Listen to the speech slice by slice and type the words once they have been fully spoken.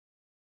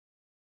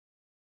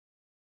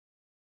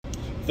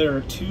There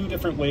are two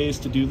different ways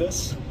to do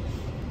this.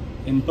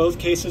 In both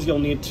cases, you'll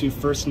need to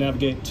first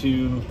navigate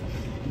to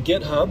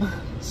GitHub.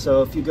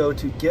 So if you go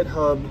to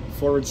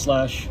GitHub/Kurt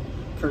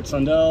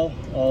Sundell,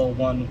 all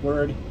one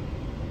word,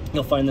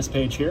 you'll find this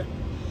page here.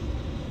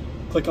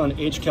 Click on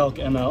Agecalc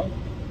ML.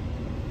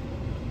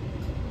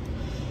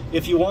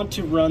 If you want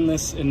to run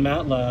this in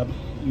MATLAB,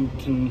 you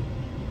can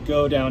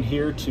go down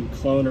here to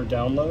clone or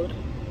download.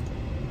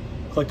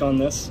 Click on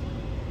this.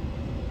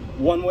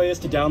 One way is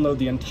to download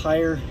the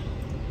entire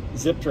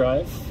zip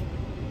drive.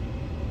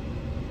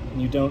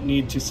 You don't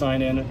need to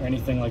sign in or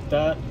anything like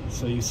that,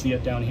 so you see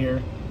it down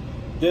here.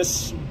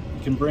 This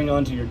you can bring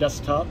onto your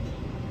desktop,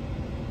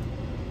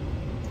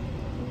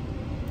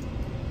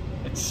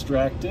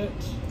 extract it,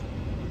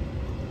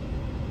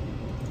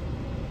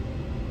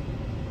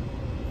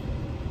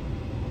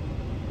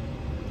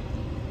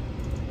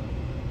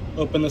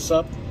 open this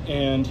up,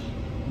 and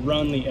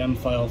run the M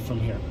file from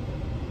here.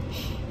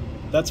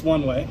 That's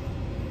one way,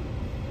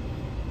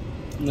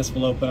 and this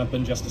will open up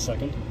in just a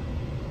second.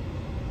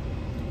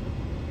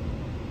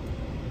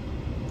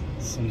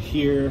 So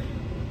here,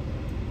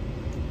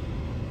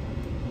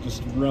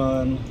 just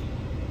run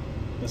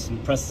this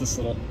and press this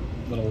little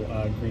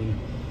green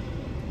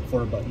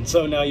forward button.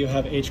 So now you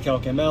have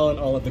Agecalc ML and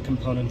all of the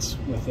components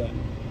within.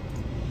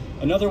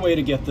 Another way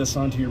to get this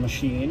onto your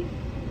machine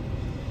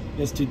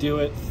is to do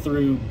it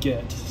through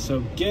Git.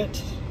 So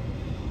Git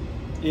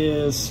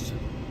is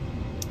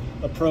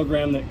a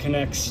program that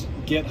connects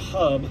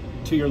GitHub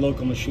to your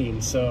local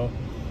machine. So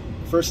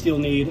first you'll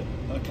need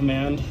a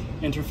command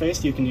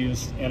interface. You can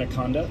use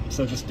Anaconda.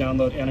 So just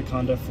download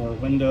Anaconda for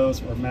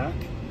Windows or Mac,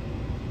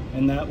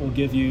 and that will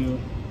give you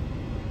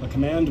a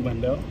command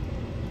window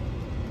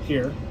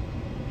here.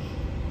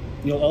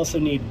 You'll also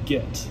need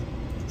Git.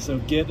 So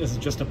Git is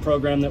just a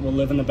program that will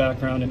live in the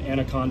background, and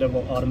Anaconda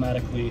will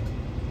automatically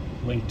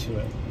link to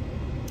it.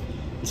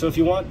 And so if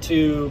you want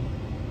to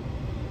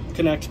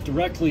connect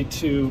directly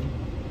to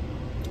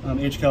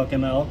Agecalc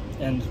ML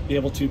and be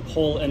able to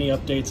pull any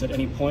updates at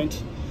any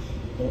point,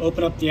 we'll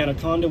open up the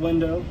Anaconda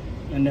window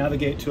and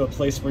navigate to a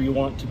place where you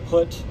want to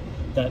put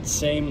that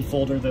same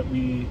folder that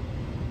we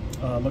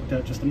looked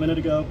at just a minute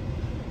ago.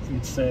 So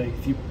you'd say,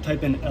 if you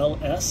type in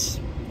ls,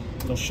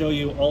 it'll show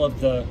you all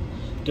of the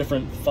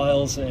different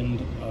files and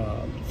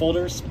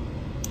folders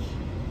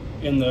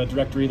in the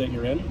directory that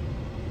you're in.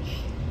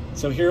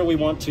 So here we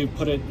want to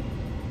put it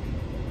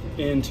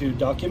into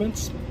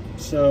documents.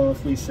 So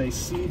if we say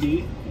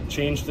cd,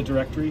 change the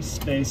directory,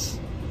 space,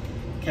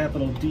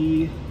 capital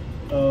D,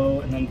 O,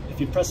 and then if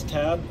you press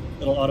tab,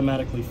 it'll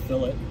automatically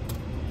fill it.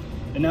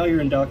 And now you're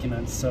in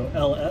documents. So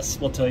ls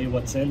will tell you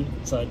what's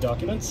inside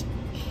documents.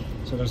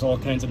 So there's all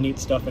kinds of neat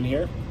stuff in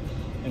here.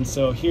 And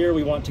so here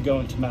we want to go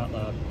into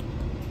MATLAB.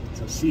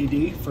 So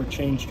cd for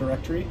change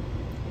directory,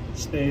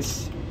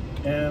 space,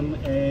 MA,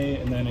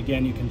 and then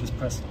again you can just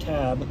press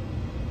tab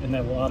and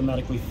that will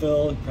automatically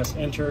fill. Press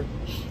enter,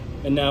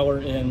 and now we're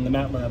in the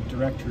MATLAB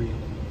directory.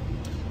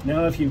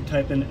 Now if you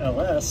type in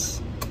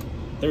ls,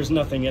 there's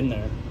nothing in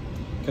there,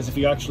 because if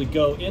you actually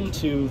go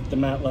into the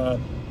MATLAB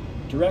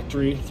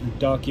directory through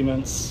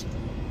documents,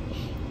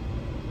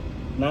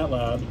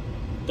 MATLAB,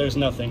 there's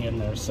nothing in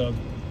there. So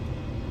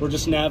we're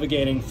just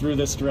navigating through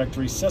this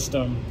directory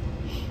system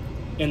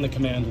in the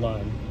command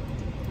line.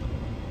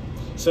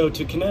 So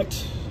to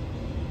connect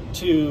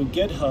to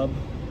GitHub,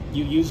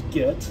 you use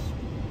Git.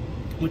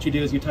 What you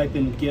do is you type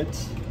in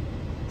git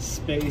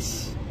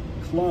space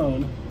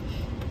clone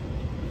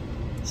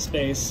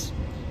space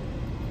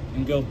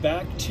and go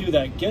back to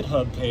that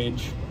GitHub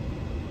page,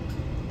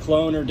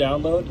 clone or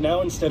download.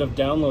 Now instead of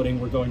downloading,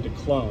 we're going to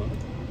clone.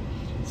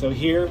 So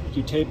here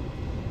you take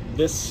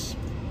this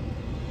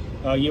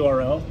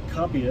URL,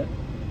 copy it.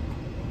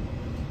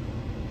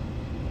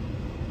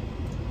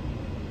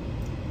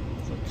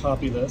 So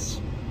copy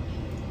this.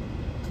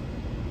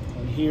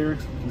 And here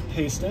you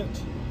paste it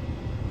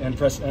and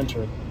press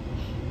enter.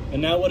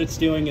 And now what it's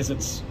doing is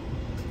it's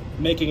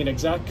making an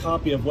exact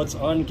copy of what's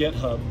on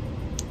GitHub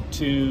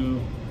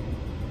to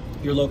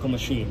your local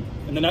machine.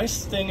 And the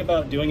nice thing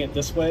about doing it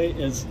this way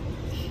is,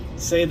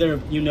 say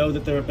you know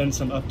that there have been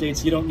some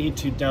updates, you don't need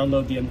to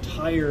download the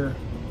entire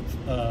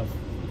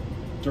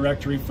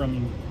directory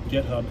from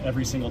GitHub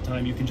every single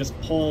time. You can just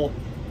pull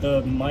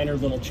the minor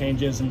little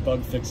changes and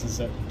bug fixes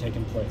that have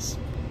taken place.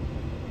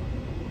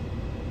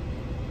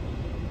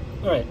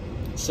 All right,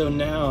 so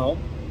now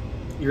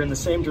you're in the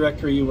same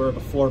directory you were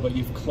before, but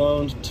you've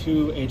cloned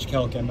to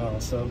Agecalc ML.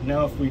 So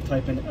now if we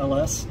type in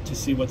ls to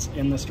see what's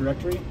in this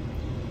directory,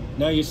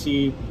 now you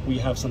see we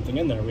have something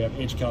in there. We have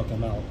Agecalc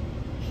ML.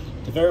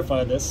 To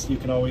verify this, you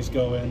can always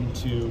go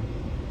into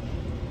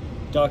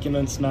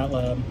Documents,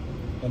 MATLAB,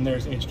 and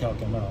there's Agecalc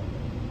ML.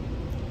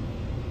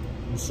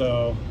 And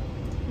so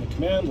in the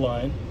command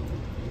line,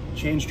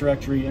 change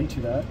directory into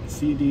that,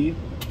 cd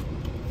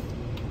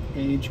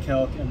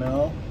Agecalc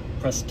ML,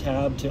 press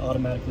tab to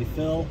automatically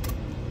fill,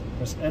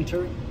 press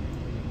enter,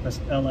 press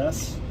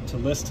ls to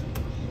list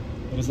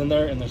what is in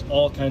there, and there's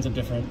all kinds of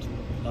different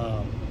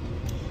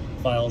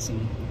files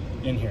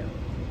in here.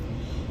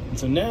 And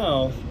so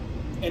now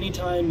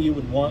anytime you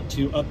would want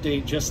to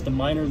update just the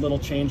minor little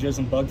changes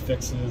and bug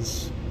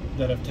fixes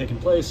that have taken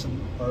place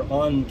and are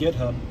on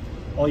GitHub,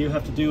 all you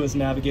have to do is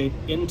navigate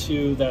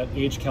into that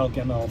Agecalc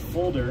ML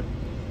folder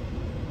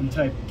and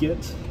type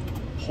git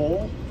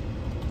pull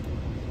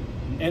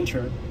and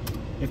enter.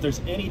 If there's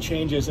any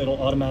changes,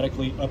 it'll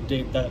automatically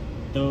update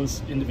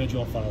those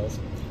individual files.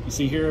 You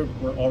see here,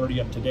 we're already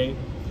up to date.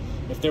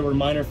 If there were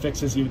minor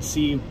fixes, you would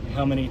see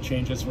how many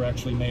changes were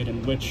actually made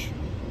and which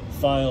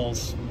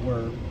files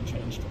were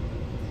changed.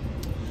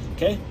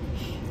 Okay,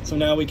 so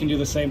now we can do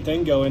the same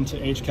thing. Go into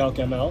Agecalc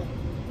ML,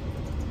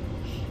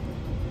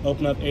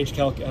 open up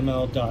Agecalc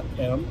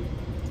ML.m,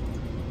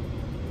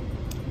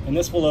 and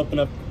this will open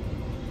up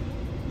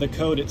the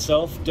code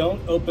itself.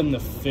 Don't open the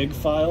fig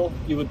file.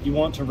 You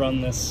want to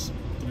run this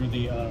through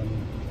the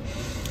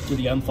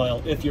M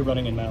file if you're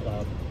running in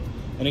MATLAB.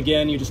 And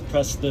again, you just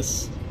press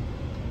this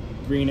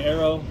green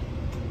arrow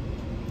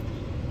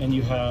and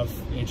you have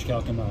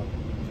Agecalc ML.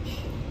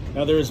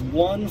 Now there's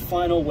one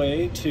final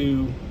way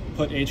to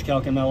put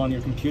Agecalc ML on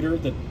your computer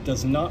that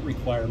does not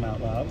require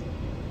MATLAB.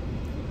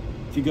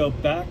 If you go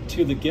back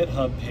to the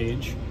GitHub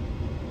page,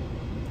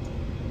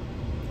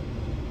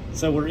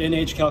 so we're in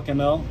Agecalc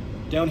ML.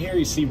 Down here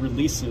you see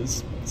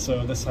releases.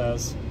 So this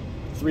has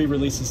 3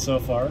 releases so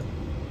far.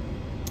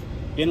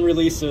 In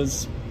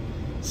releases,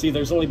 see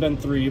there's only been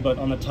 3, but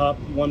on the top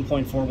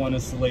 1.41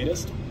 is the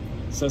latest.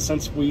 So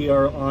since we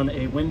are on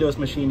a Windows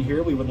machine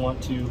here, we would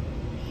want to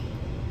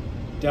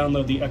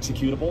download the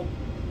executable.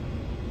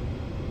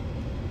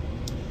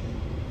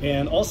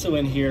 And also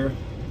in here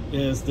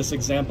is this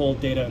example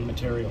data and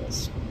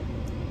materials.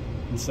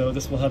 And so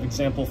this will have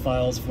example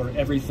files for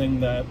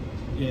everything that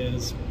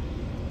is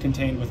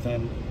contained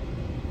within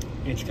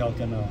Agecalc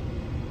ML.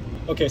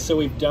 Okay, so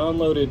we've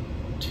downloaded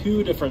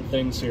 2 different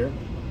things here.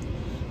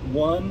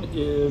 One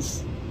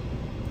is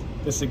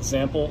this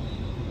example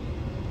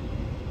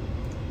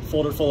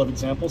folder full of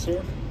examples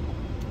here.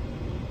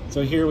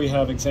 So here we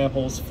have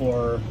examples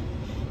for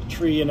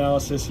tree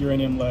analysis,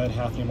 uranium, lead,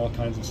 hafnium, all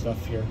kinds of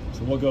stuff here.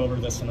 So we'll go over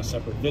this in a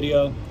separate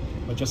video,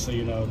 but just so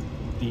you know,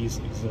 these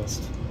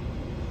exist.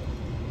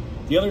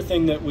 The other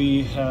thing that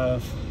we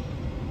have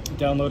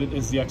downloaded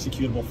is the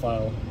executable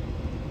file.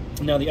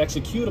 Now the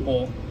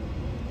executable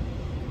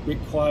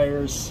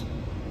requires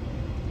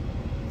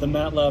the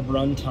MATLAB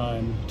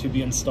runtime to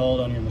be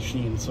installed on your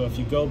machine. So if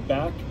you go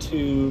back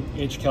to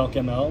Agecalc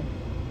ML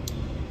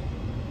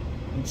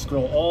and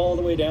scroll all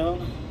the way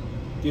down,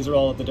 these are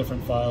all of the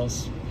different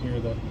files here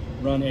that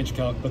run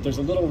Agecalc, but there's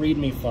a little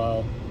README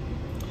file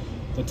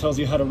that tells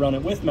you how to run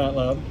it with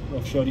MATLAB.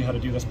 I've showed you how to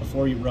do this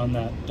before. You run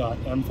that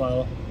 .m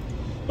file.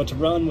 But to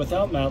run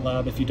without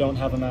MATLAB, if you don't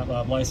have a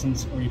MATLAB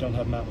license or you don't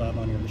have MATLAB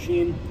on your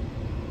machine,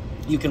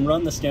 you can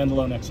run the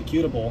standalone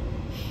executable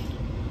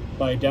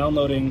by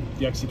downloading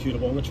the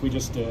executable, which we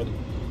just did,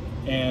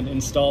 and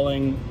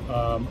installing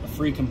a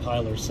free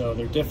compiler. So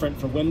they're different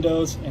for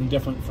Windows and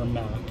different for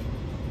Mac.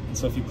 And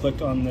so if you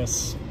click on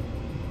this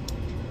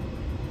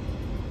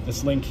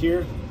link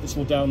here, this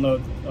will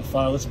download a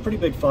file. It's a pretty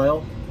big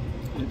file.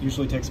 It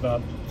usually takes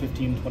about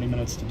 15-20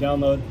 minutes to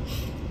download,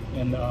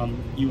 and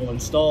you will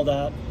install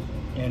that,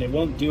 and it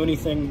won't do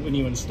anything when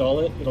you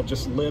install it. It'll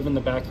just live in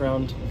the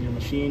background of your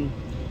machine,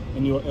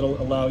 and it'll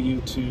allow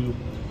you to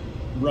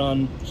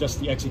run just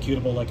the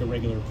executable like a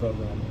regular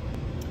program.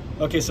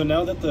 Okay, so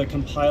now that the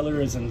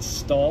compiler is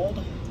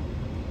installed,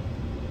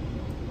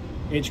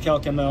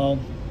 Agecalc ML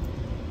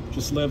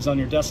just lives on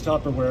your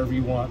desktop or wherever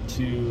you want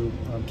to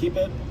keep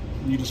it.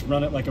 You just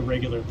run it like a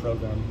regular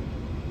program.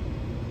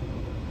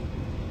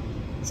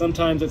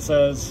 Sometimes it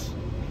says,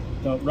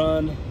 don't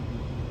run.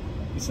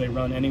 You say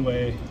run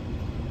anyway.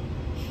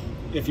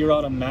 If you're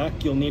on a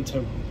Mac, you'll need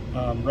to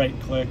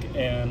right-click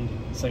and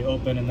say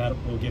open, and that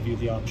will give you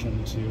the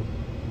option to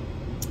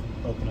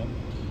open it.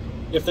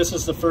 If this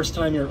is the first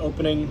time you're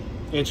opening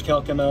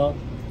Agecalc ML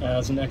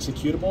as an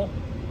executable,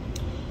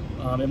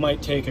 it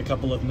might take a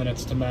couple of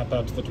minutes to map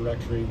out to the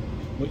directory.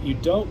 What you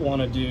don't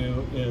want to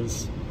do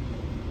is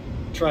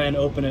try and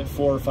open it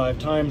 4 or 5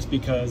 times,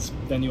 because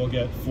then you'll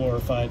get 4 or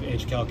 5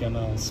 Agecalc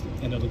MLs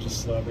and it'll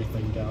just slow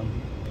everything down.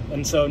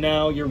 And so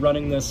now you're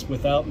running this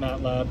without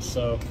MATLAB,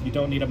 so you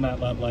don't need a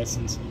MATLAB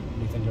license or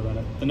anything to run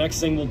it. The next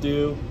thing we'll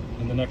do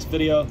in the next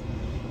video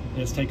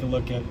is take a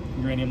look at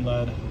uranium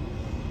lead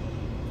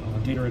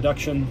data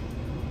reduction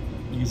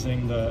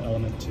using the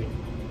element 2.